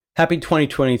Happy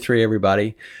 2023,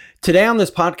 everybody. Today on this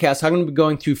podcast, I'm going to be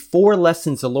going through 4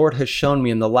 lessons the Lord has shown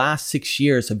me in the last 6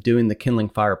 years of doing the Kindling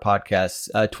Fire podcast.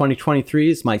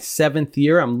 2023 is my 7th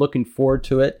year. I'm looking forward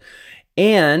to it.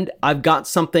 And I've got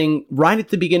something right at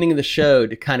the beginning of the show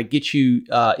to kind of get you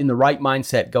in the right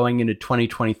mindset going into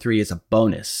 2023 as a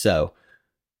bonus. So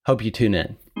hope you tune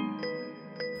in.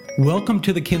 Welcome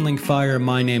to the Kindling Fire.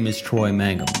 My name is Troy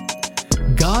Mangum.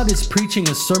 God is preaching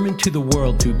a sermon to the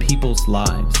world through people's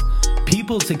lives.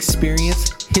 People's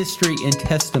experience, history, and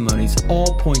testimonies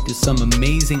all point to some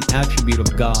amazing attribute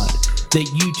of God that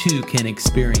you too can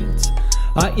experience.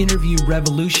 I interview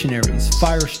revolutionaries,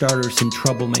 fire starters, and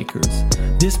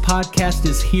troublemakers. This podcast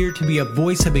is here to be a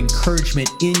voice of encouragement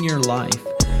in your life.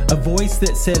 A voice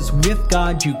that says, with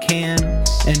God you can,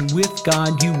 and with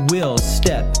God you will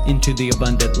step into the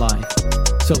abundant life.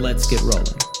 So let's get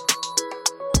rolling.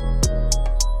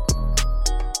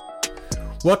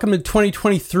 Welcome to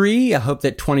 2023. I hope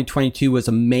that 2022 was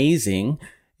amazing.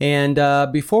 And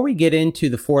before we get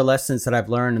into the 4 lessons that I've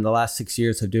learned in the last 6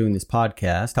 years of doing this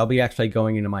podcast, I'll be actually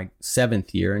going into my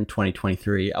 7th year in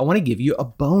 2023. I want to give you a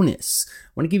bonus.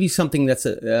 I want to give you something that's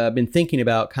I've been thinking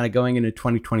about kind of going into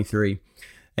 2023.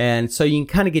 And so you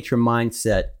can kind of get your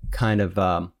mindset kind of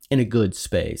in a good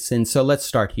space. And so let's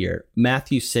start here.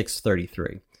 Matthew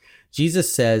 6:33.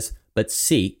 Jesus says, "But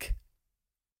seek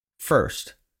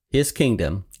first His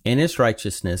kingdom and His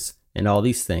righteousness, and all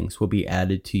these things will be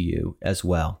added to you as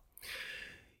well."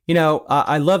 You know,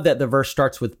 I love that the verse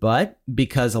starts with "but,"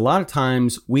 because a lot of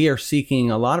times we are seeking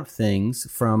a lot of things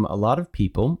from a lot of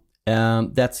people.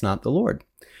 That's not the Lord.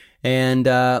 And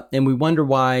we wonder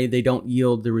why they don't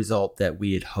yield the result that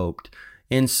we had hoped.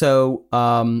 And so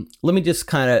let me just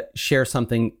kind of share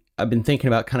something I've been thinking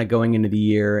about kind of going into the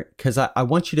year, because I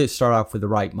want you to start off with the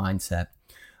right mindset.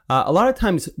 A lot of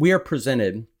times we are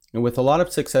presented with a lot of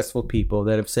successful people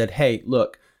that have said, hey,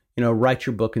 look, write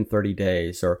your book in 30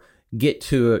 days, or get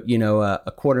to, a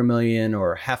 $250,000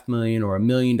 or $500,000 or $1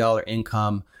 million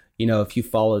income, if you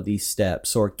follow these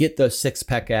steps, or get those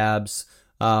 6-pack abs,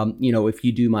 if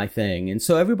you do my thing. And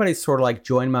so everybody's sort of like,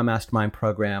 join my mastermind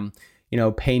program,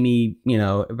 pay me,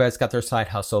 everybody's got their side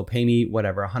hustle, pay me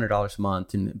whatever, $100 a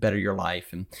month and better your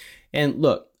life. And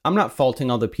look, I'm not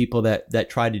faulting all the people that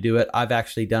tried to do it. I've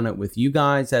actually done it with you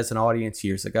guys as an audience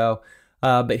years ago.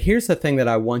 But here's the thing that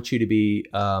I want you to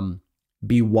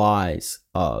be wise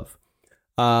of.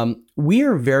 We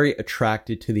are very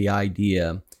attracted to the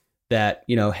idea that,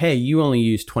 hey, you only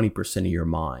use 20% of your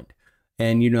mind.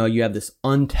 And, you have this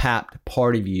untapped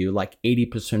part of you, like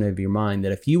 80% of your mind,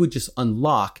 that if you would just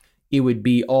unlock, it would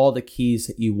be all the keys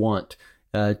that you want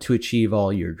to achieve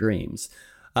all your dreams.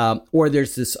 Or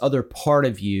there's this other part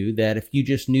of you that if you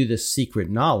just knew the secret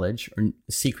knowledge or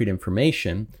secret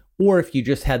information, or if you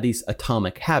just had these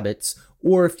atomic habits,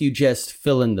 or if you just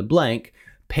fill in the blank,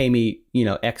 pay me,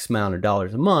 X amount of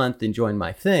dollars a month and join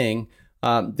my thing,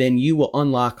 then you will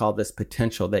unlock all this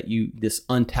potential this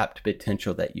untapped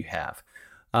potential that you have.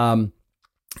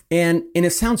 And it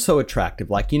sounds so attractive.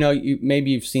 Like,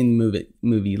 maybe you've seen the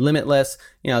movie Limitless.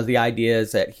 The idea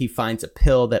is that he finds a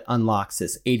pill that unlocks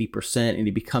this 80% and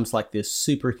he becomes like this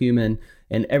superhuman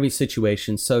in every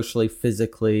situation, socially,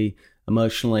 physically,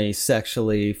 emotionally,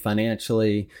 sexually,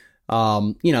 financially.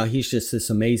 He's just this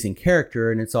amazing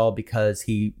character, and it's all because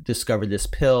he discovered this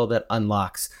pill that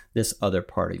unlocks this other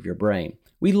part of your brain.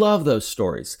 We love those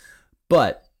stories,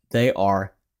 but they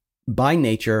are by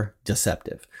nature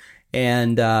deceptive.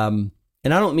 And I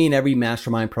don't mean every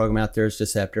mastermind program out there is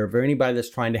deceptive, or anybody that's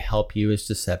trying to help you is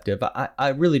deceptive. I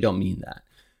really don't mean that.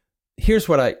 Here's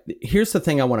the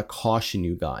thing I want to caution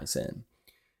you guys in,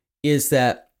 is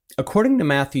that according to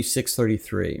Matthew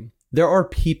 6:33, there are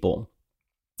people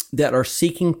that are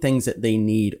seeking things that they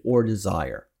need or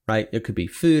desire, right? It could be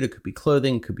food, it could be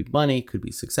clothing, it could be money, it could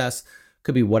be success, it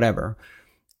could be whatever.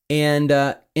 And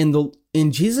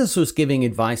Jesus was giving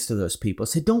advice to those people.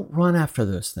 He said, don't run after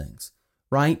those things,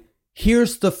 right?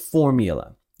 Here's the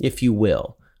formula, if you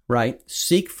will, right?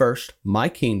 Seek first my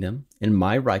kingdom and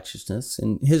my righteousness.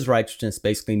 And His righteousness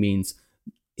basically means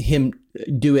Him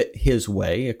do it His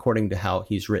way, according to how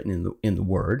He's written in the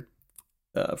Word.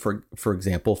 For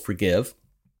example, forgive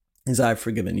as I've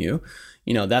forgiven you.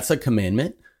 That's a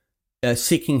commandment.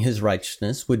 Seeking His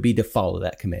righteousness would be to follow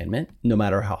that commandment, no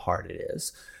matter how hard it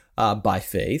is, by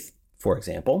faith, for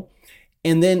example.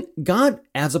 And then God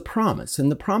adds a promise.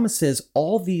 And the promise is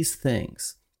all these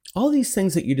things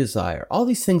that you desire, all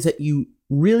these things that you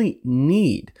really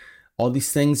need, all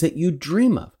these things that you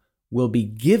dream of will be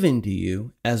given to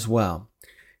you as well.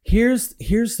 Here's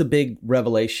the big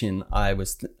revelation I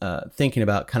was thinking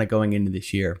about kind of going into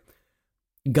this year.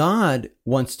 God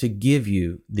wants to give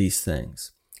you these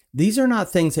things. These are not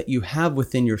things that you have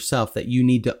within yourself that you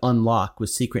need to unlock with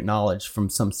secret knowledge from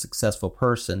some successful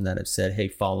person that have said, hey,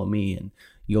 follow me and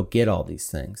you'll get all these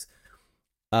things,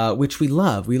 which we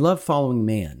love. We love following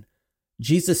man.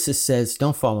 Jesus just says,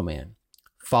 don't follow man.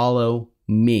 Follow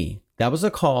me. That was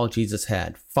a call Jesus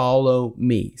had. Follow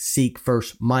me. Seek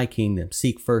first my kingdom.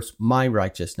 Seek first my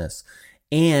righteousness.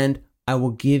 And I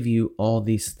will give you all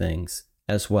these things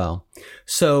as well.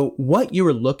 So what you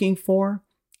are looking for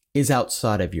is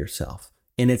outside of yourself,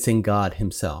 and it's in God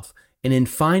himself. And in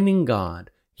finding God,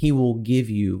 he will give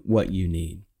you what you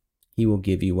need. He will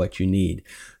give you what you need.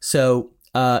 So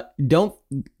don't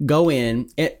go in.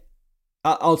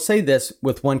 I'll say this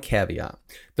with one caveat.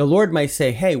 The Lord may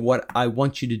say, hey, what I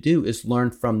want you to do is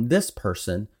learn from this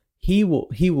person. He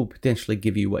will potentially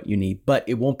give you what you need, but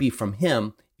it won't be from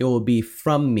him. It will be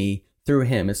from me through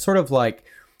him. It's sort of like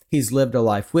he's lived a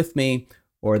life with me,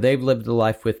 or they've lived a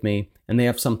life with me, and they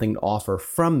have something to offer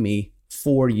from me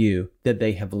for you that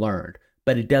they have learned,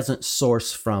 but it doesn't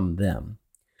source from them.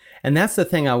 And that's the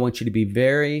thing I want you to be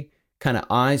very kind of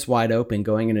eyes wide open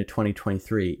going into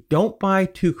 2023. Don't buy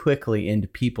too quickly into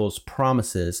people's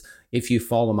promises. If you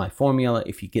follow my formula,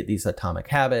 if you get these atomic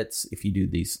habits, if you do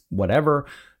these whatever,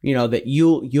 that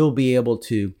you'll be able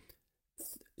to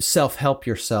self-help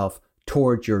yourself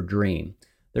towards your dream.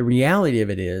 The reality of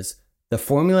it is, the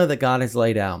formula that God has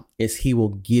laid out is he will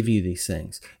give you these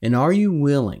things. And are you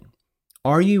willing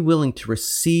to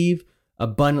receive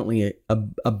abundantly,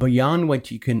 beyond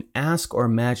what you can ask or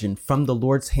imagine from the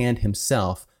Lord's hand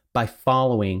himself by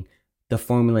following the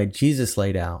formula Jesus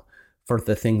laid out for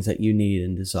the things that you need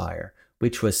and desire,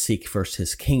 which was seek first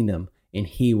his kingdom, and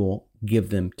he will give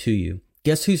them to you.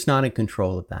 Guess who's not in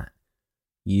control of that?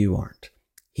 You aren't.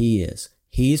 He is.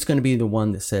 He's going to be the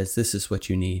one that says, this is what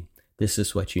you need. This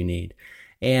is what you need.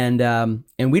 And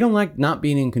we don't like not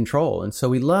being in control. And so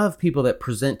we love people that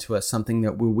present to us something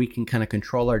that where we can kind of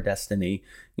control our destiny,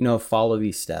 follow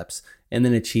these steps and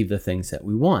then achieve the things that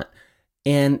we want.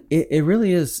 And it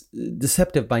really is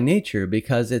deceptive by nature,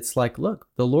 because it's like, look,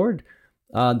 the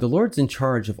Lord's in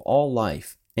charge of all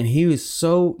life, and he is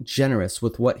so generous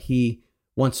with what he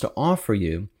wants to offer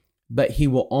you, but he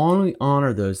will only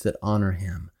honor those that honor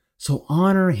him. So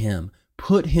honor him,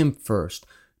 put him first.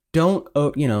 Don't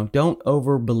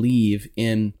over believe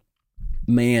in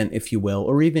man, if you will,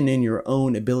 or even in your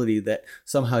own ability that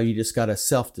somehow you just got to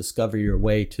self-discover your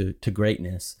way to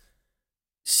greatness.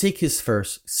 Seek his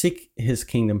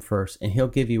kingdom first, and he'll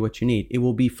give you what you need. It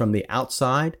will be from the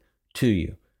outside to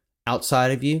you,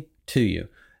 outside of you to you.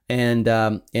 And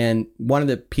one of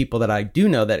the people that I do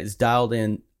know that is dialed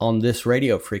in on this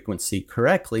radio frequency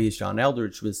correctly is John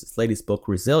Eldredge, with his latest book,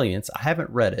 Resilience. I haven't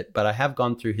read it, but I have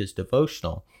gone through his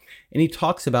devotional. And he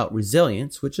talks about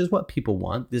resilience, which is what people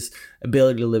want. This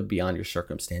ability to live beyond your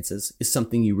circumstances is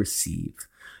something you receive.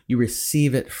 You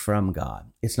receive it from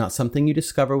God. It's not something you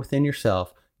discover within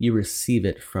yourself. You receive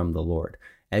it from the Lord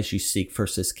as you seek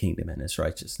first his kingdom and his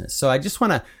righteousness. So I just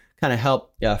want to kind of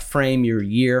help frame your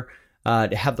year,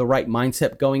 to have the right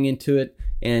mindset going into it,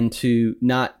 and to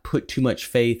not put too much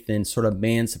faith in sort of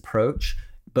man's approach,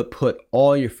 but put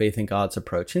all your faith in God's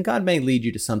approach. And God may lead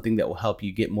you to something that will help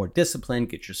you get more discipline,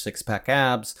 get your six-pack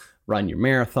abs, run your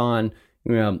marathon,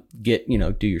 do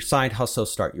your side hustle,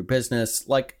 start your business.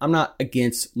 Like, I'm not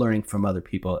against learning from other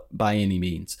people by any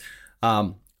means.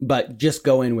 But just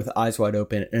go in with eyes wide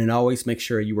open, and always make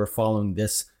sure you are following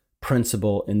this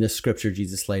principle in this scripture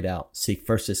Jesus laid out. Seek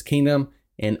first his kingdom,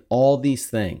 and all these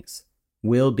things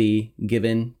will be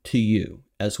given to you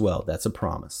as well. That's a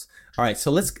promise. All right,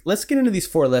 so let's get into these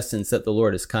 4 lessons that the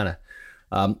Lord has kind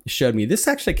of showed me. This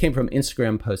actually came from an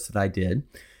Instagram post that I did,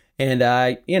 and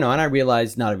I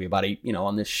realized not everybody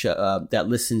on this show that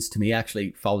listens to me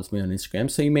actually follows me on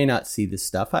Instagram, so you may not see this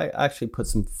stuff. I actually put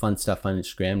some fun stuff on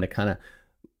Instagram to kind of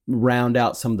round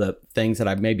out some of the things that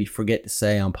I maybe forget to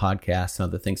say on podcasts and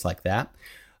other things like that.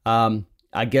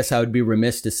 I guess I would be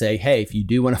remiss to say, hey, if you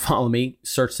do want to follow me,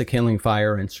 search The Kindling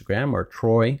Fire on Instagram, or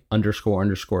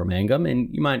Troy__Mangum,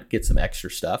 and you might get some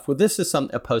extra stuff. Well, this is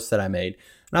a post that I made,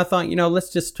 and I thought,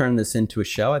 let's just turn this into a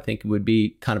show. I think it would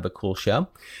be kind of a cool show.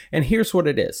 And here's what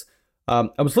it is. I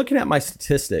was looking at my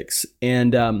statistics,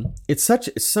 and it's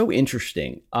so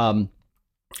interesting.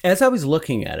 As I was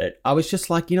looking at it, I was just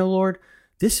like, Lord,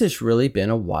 this has really been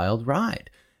a wild ride.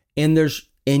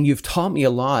 And you've taught me a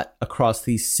lot across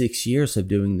these 6 years of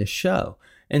doing this show.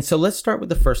 And so let's start with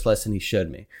the first lesson he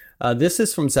showed me. This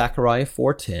is from Zechariah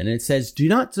 4:10. And it says, do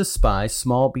not despise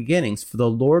small beginnings, for the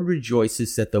Lord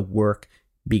rejoices that the work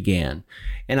began.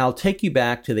 And I'll take you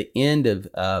back to the end of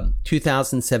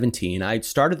 2017. I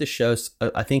started the show,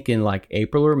 I think in like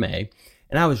April or May,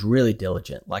 and I was really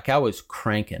diligent. Like I was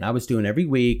cranking. I was doing every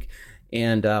week,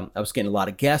 and I was getting a lot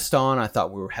of guests on. I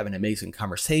thought we were having amazing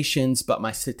conversations, but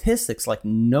my statistics, like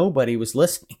nobody was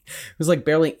listening. It was like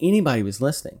barely anybody was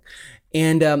listening.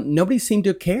 And nobody seemed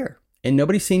to care. And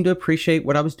nobody seemed to appreciate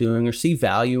what I was doing or see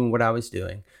value in what I was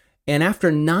doing. And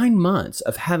after 9 months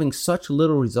of having such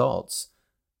little results,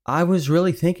 I was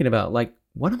really thinking about like,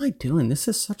 what am I doing? This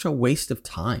is such a waste of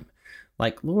time.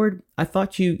 Like, Lord, I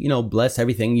thought you bless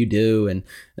everything you do and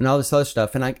all this other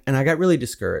stuff. And I got really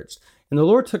discouraged. And the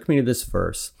Lord took me to this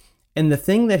verse. And the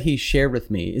thing that he shared with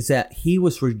me is that he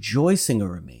was rejoicing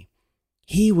over me.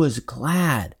 He was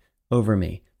glad over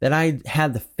me that I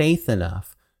had the faith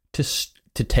enough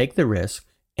to take the risk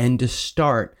and to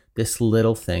start this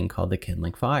little thing called the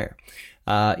Kindling Fire.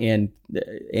 And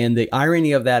the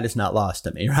irony of that is not lost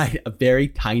on me, right? A very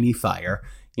tiny fire,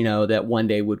 that one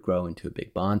day would grow into a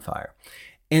big bonfire.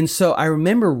 And so I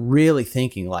remember really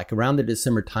thinking, like around the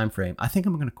December timeframe, I think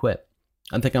I'm going to quit.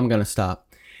 I think I'm going to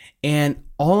stop. And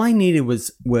all I needed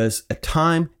was a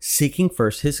time seeking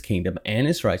first his kingdom and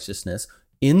his righteousness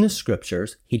in the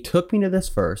scriptures. He took me to this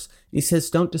verse. He says,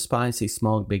 don't despise these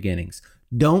small beginnings.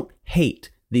 Don't hate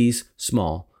these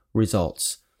small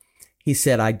results. He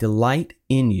said, I delight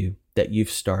in you that you've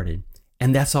started.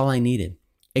 And that's all I needed.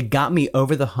 It got me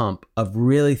over the hump of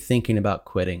really thinking about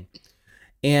quitting.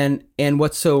 And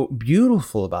what's so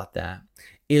beautiful about that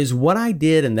is what I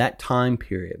did in that time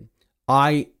period.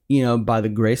 I, by the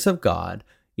grace of God,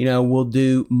 will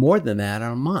do more than that in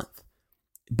a month.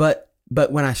 But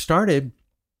when I started,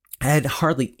 I had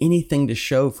hardly anything to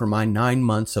show for my 9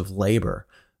 months of labor,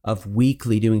 of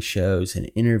weekly doing shows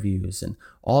and interviews and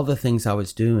all the things I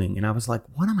was doing. And I was like,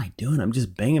 what am I doing? I'm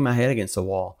just banging my head against the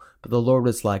wall. But the Lord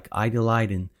was like, I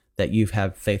delight in that you've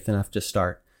had faith enough to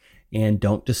start, and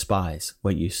don't despise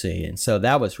what you see. And so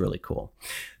that was really cool.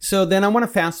 So then I want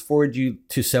to fast forward you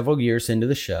to several years into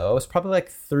the show. I was probably like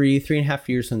three and a half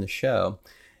years in the show.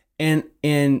 And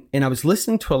I was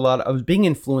listening to I was being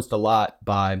influenced a lot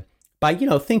by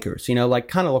thinkers, like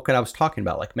kind of like what I was talking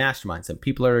about, like masterminds and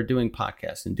people that are doing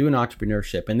podcasts and doing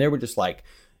entrepreneurship. And they were just like,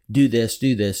 do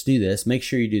this, make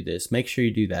sure you do this, make sure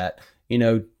you do that,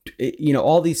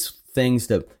 all these things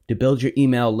to build your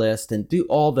email list and do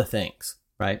all the things,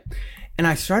 right? And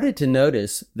I started to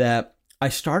notice that I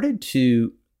started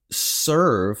to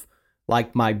serve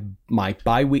like my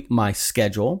bi-week, my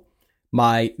schedule,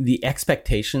 the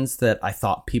expectations that I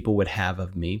thought people would have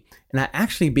of me. And I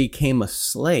actually became a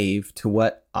slave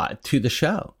to to the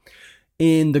show.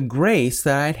 And the grace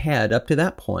that I'd had up to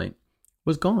that point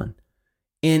was gone.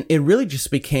 And it really just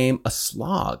became a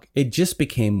slog. It just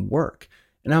became work.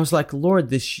 And I was like, Lord,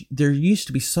 there used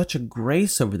to be such a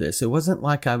grace over this. It wasn't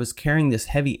like I was carrying this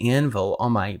heavy anvil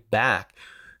on my back,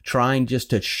 trying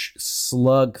just to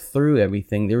slug through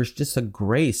everything. There was just a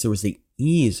grace. There was the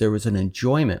ease. There was an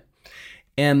enjoyment.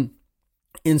 And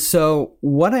so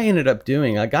what I ended up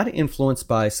doing, I got influenced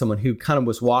by someone who kind of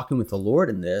was walking with the Lord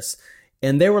in this.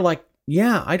 And they were like,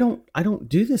 yeah, I don't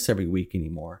do this every week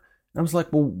anymore. And I was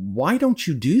like, well, why don't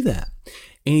you do that?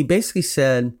 And he basically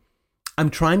said, I'm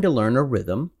trying to learn a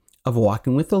rhythm of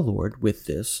walking with the Lord with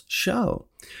this show.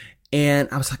 And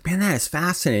I was like, man, that is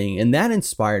fascinating. And that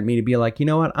inspired me to be like, you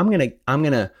know what? I'm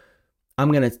going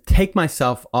to take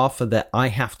myself off of that I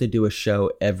have to do a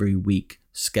show every week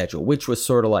schedule, which was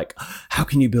sort of like, how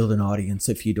can you build an audience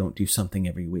if you don't do something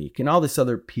every week? And all this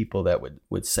other people that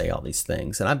would say all these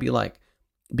things. And I'd be like,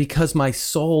 because my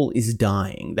soul is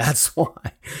dying. That's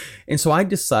why. And so I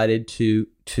decided to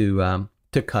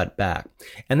cut back.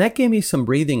 And that gave me some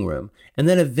breathing room. And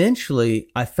then eventually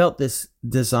I felt this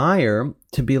desire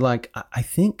to be like, I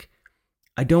think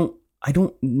I don't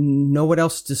know what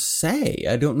else to say.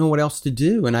 I don't know what else to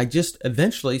do. And I just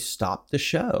eventually stopped the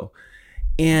show.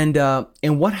 And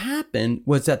what happened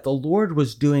was that the Lord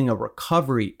was doing a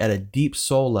recovery at a deep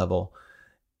soul level,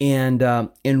 and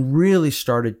really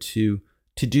started to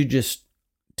do just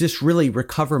really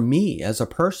recover me as a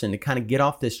person, to kind of get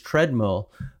off this treadmill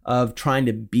of trying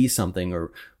to be something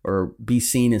or be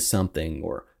seen as something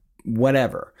or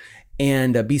whatever,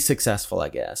 and be successful, I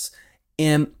guess.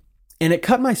 And it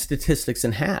cut my statistics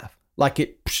in half. Like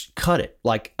it cut it.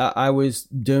 Like I was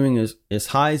doing as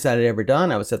high as I had ever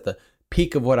done. I was at the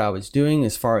peak of what I was doing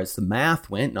as far as the math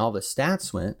went and all the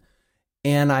stats went.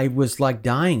 And I was like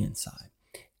dying inside.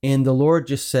 And the Lord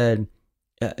just said,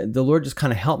 the Lord just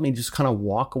kind of helped me just kind of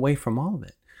walk away from all of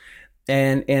it.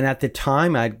 And at the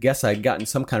time, I guess I'd gotten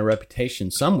some kind of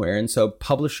reputation somewhere. And so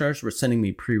publishers were sending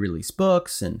me pre-release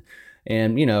books, and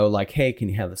and like, hey, can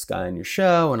you have this guy on your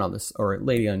show and all this, or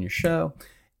lady on your show?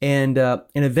 And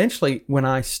eventually when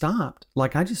I stopped,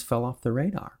 like, I just fell off the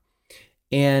radar.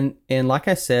 And like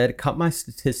I said, cut my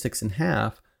statistics in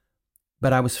half,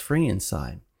 but I was free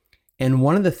inside. And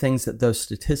one of the things that those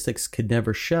statistics could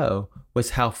never show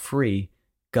was how free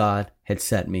God had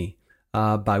set me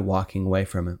by walking away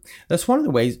from it. That's one of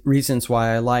the reasons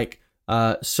why I like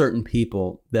certain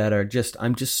people that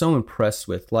I'm just so impressed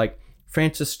with, like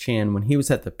Francis Chan. When he was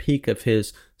at the peak of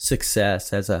his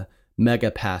success as a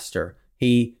mega pastor,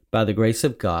 he, by the grace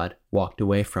of God, walked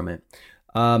away from it.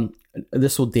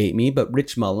 This will date me, but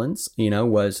Rich Mullins,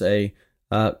 was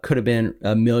could have been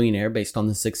a millionaire based on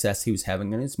the success he was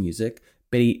having in his music,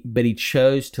 but he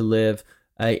chose to live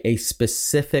a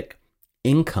specific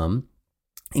income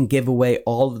and give away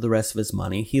all of the rest of his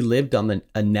money. He lived on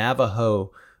a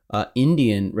Navajo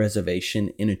Indian reservation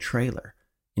in a trailer,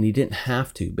 and he didn't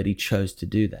have to, but he chose to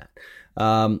do that.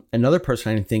 Another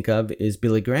person I can think of is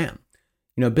Billy Graham.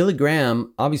 Billy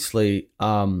Graham obviously,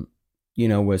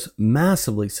 was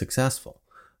massively successful,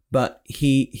 but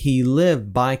he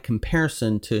lived, by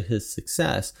comparison to his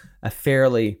success, a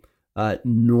fairly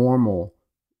normal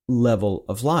level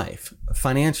of life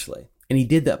financially. And he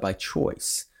did that by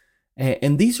choice.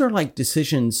 And these are like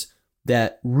decisions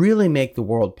that really make the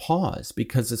world pause,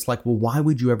 because it's like, well, why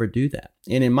would you ever do that?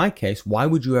 And in my case, why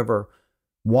would you ever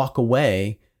walk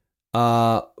away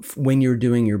when you're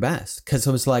doing your best? Because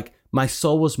I was like, my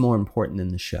soul was more important than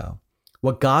the show.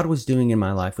 What God was doing in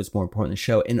my life was more important than the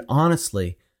show. And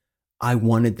honestly, I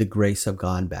wanted the grace of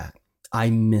God back. I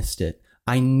missed it.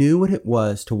 I knew what it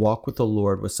was to walk with the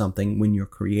Lord with something when you're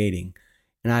creating.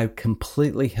 And I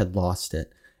completely had lost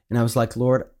it. And I was like,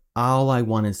 Lord, all I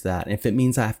want is that. And if it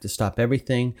means I have to stop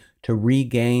everything to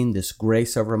regain this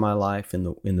grace over my life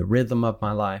and in the rhythm of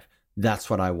my life, that's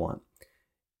what I want.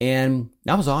 And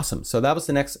that was awesome. So that was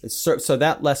the next. So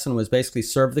that lesson was basically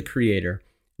serve the Creator,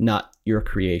 not your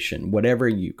creation, whatever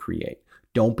you create.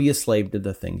 Don't be a slave to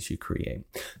the things you create.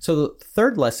 So the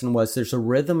third lesson was there's a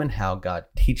rhythm in how God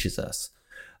teaches us.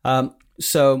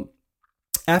 So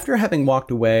after having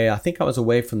walked away, I think I was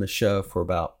away from the show for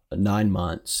about 9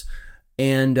 months.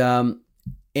 And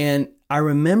I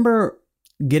remember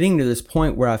getting to this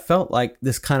point where I felt like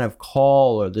this kind of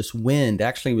call or this wind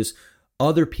actually was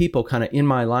other people kind of in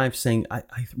my life saying, I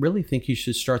really think you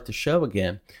should start the show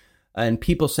again. And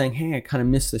people saying, hey, I kind of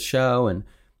missed the show. And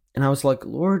I was like,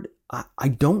 Lord, I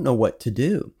don't know what to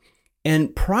do.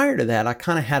 And prior to that, I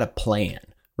kind of had a plan,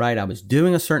 right? I was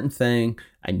doing a certain thing.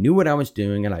 I knew what I was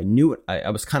doing, and I knew it.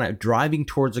 I was kind of driving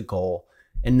towards a goal.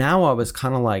 And now I was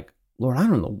kind of like, Lord, I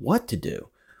don't know what to do.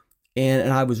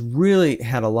 And I was really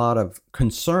had a lot of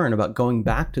concern about going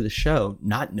back to the show,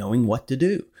 not knowing what to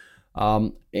do.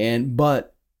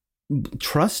 But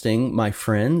trusting my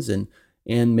friends and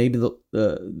maybe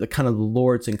the kind of the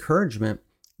Lord's encouragement,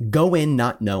 go in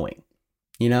not knowing,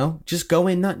 just go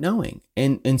in not knowing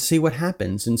and see what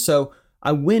happens. And so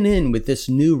I went in with this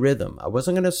new rhythm. I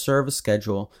wasn't going to serve a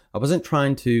schedule. I wasn't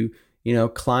trying to,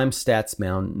 climb Stats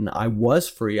Mountain. I was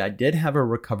free. I did have a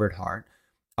recovered heart.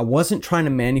 I wasn't trying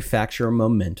to manufacture a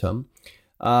momentum.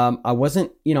 I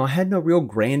wasn't, I had no real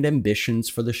grand ambitions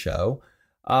for the show.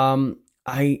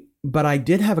 But I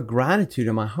did have a gratitude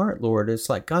in my heart, Lord. It's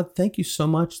like, God, thank you so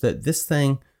much that this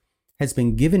thing has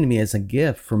been given to me as a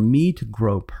gift for me to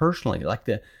grow personally. Like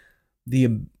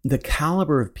the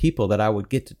caliber of people that I would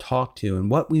get to talk to and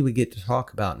what we would get to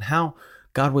talk about and how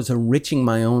God was enriching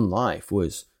my own life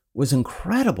was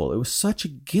incredible. It was such a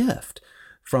gift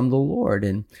from the Lord.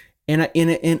 And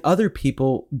other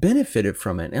people benefited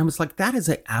from it. And I was like, that is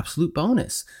an absolute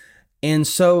bonus. And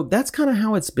so that's kind of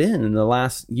how it's been in the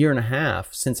last year and a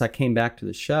half since I came back to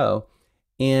the show,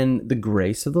 and the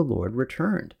grace of the Lord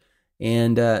returned.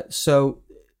 And so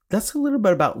that's a little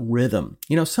bit about rhythm.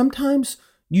 Sometimes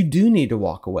you do need to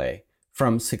walk away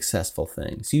from successful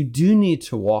things. You do need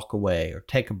to walk away or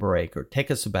take a break or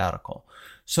take a sabbatical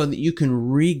so that you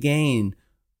can regain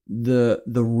the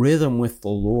rhythm with the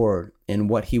Lord and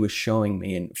what he was showing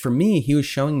me. And for me, he was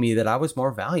showing me that I was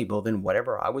more valuable than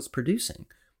whatever I was producing.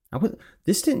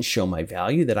 This didn't show my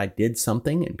value that I did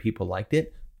something and people liked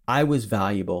it. I was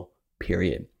valuable,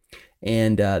 period.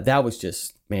 And that was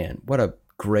just, man, what a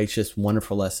gracious,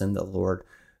 wonderful lesson the Lord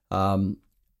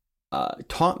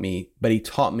taught me. But he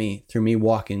taught me through me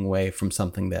walking away from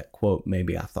something that, quote,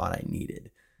 maybe I thought I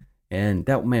needed. And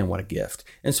that, man, what a gift.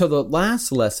 And so the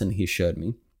last lesson he showed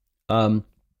me, and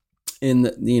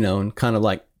kind of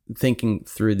like thinking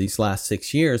through these last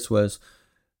 6 years was,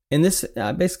 and this,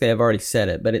 basically, I've already said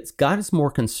it, but it's God is more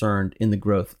concerned in the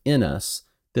growth in us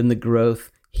than the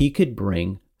growth he could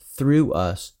bring through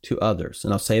us to others.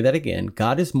 And I'll say that again.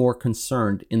 God is more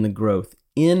concerned in the growth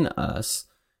in us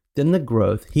than the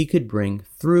growth he could bring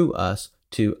through us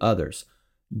to others.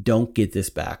 Don't get this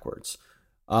backwards.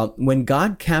 When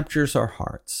God captures our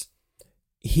hearts,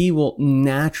 he will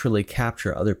naturally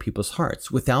capture other people's hearts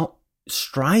without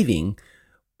striving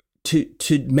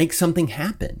to make something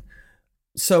happen.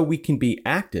 So we can be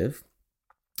active,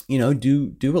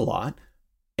 do a lot,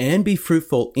 and be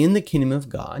fruitful in the kingdom of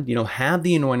God, have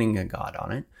the anointing of God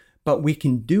on it, but we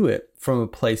can do it from a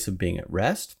place of being at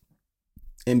rest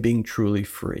and being truly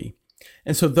free.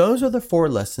 And so those are the 4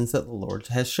 lessons that the Lord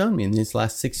has shown me in these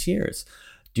last 6 years.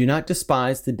 Do not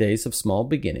despise the days of small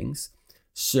beginnings.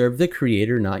 Serve the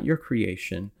Creator, not your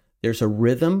creation. There's a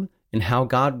rhythm in how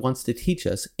God wants to teach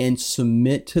us, and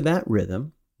submit to that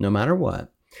rhythm no matter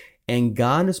what. And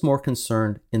God is more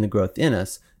concerned in the growth in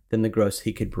us than the growth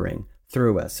he could bring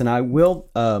through us. And I will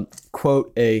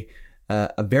quote a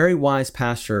very wise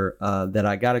pastor that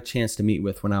I got a chance to meet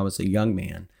with when I was a young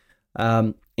man.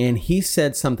 And he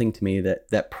said something to me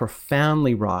that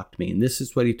profoundly rocked me. And this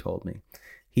is what he told me.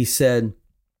 He said,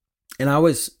 and I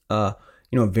was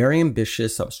very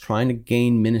ambitious. I was trying to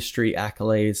gain ministry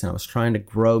accolades, and I was trying to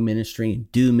grow ministry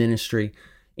and do ministry.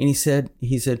 And he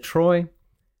said, Troy,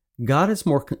 God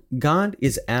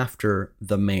is after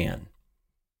the man,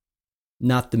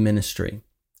 not the ministry.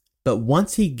 But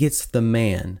once he gets the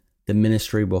man, the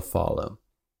ministry will follow.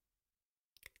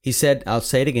 He said, I'll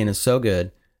say it again, it's so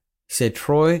good. He said,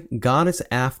 Troy, God is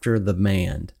after the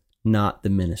man, not the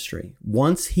ministry.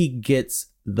 Once he gets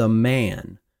the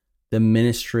man, the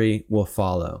ministry will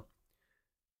follow.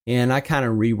 And I kind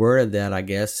of reworded that, I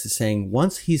guess, saying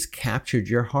once he's captured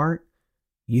your heart,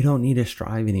 you don't need to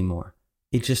strive anymore.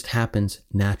 It just happens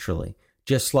naturally.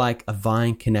 Just like a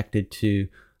vine connected to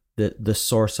the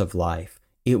source of life,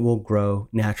 it will grow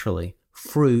naturally.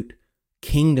 Fruit,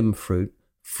 kingdom fruit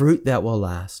that will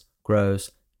last,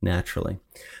 grows naturally.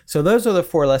 So those are the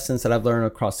 4 lessons that I've learned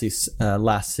across these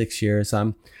last 6 years.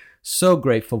 I'm so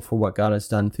grateful for what God has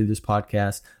done through this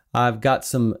podcast. I've got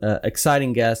some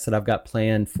exciting guests that I've got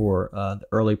planned for the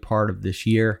early part of this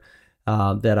year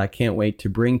that I can't wait to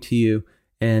bring to you.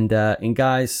 And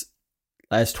guys,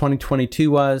 as 2022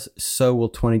 was, so will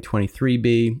 2023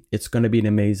 be. It's going to be an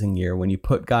amazing year. When you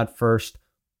put God first,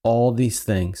 all these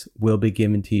things will be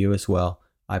given to you as well.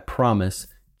 I promise.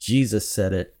 Jesus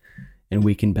said it, and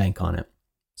we can bank on it.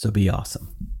 So be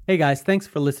awesome. Hey guys, thanks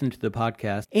for listening to the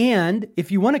podcast. And if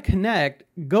you want to connect,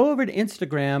 go over to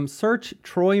Instagram, search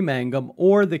Troy Mangum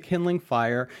or The Kindling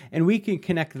Fire, and we can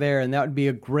connect there. And that would be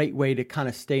a great way to kind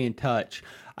of stay in touch.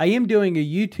 I am doing a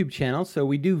YouTube channel, so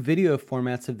we do video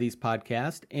formats of these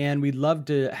podcasts, and we'd love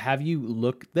to have you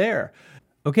look there.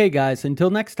 Okay guys, until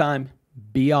next time,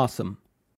 be awesome.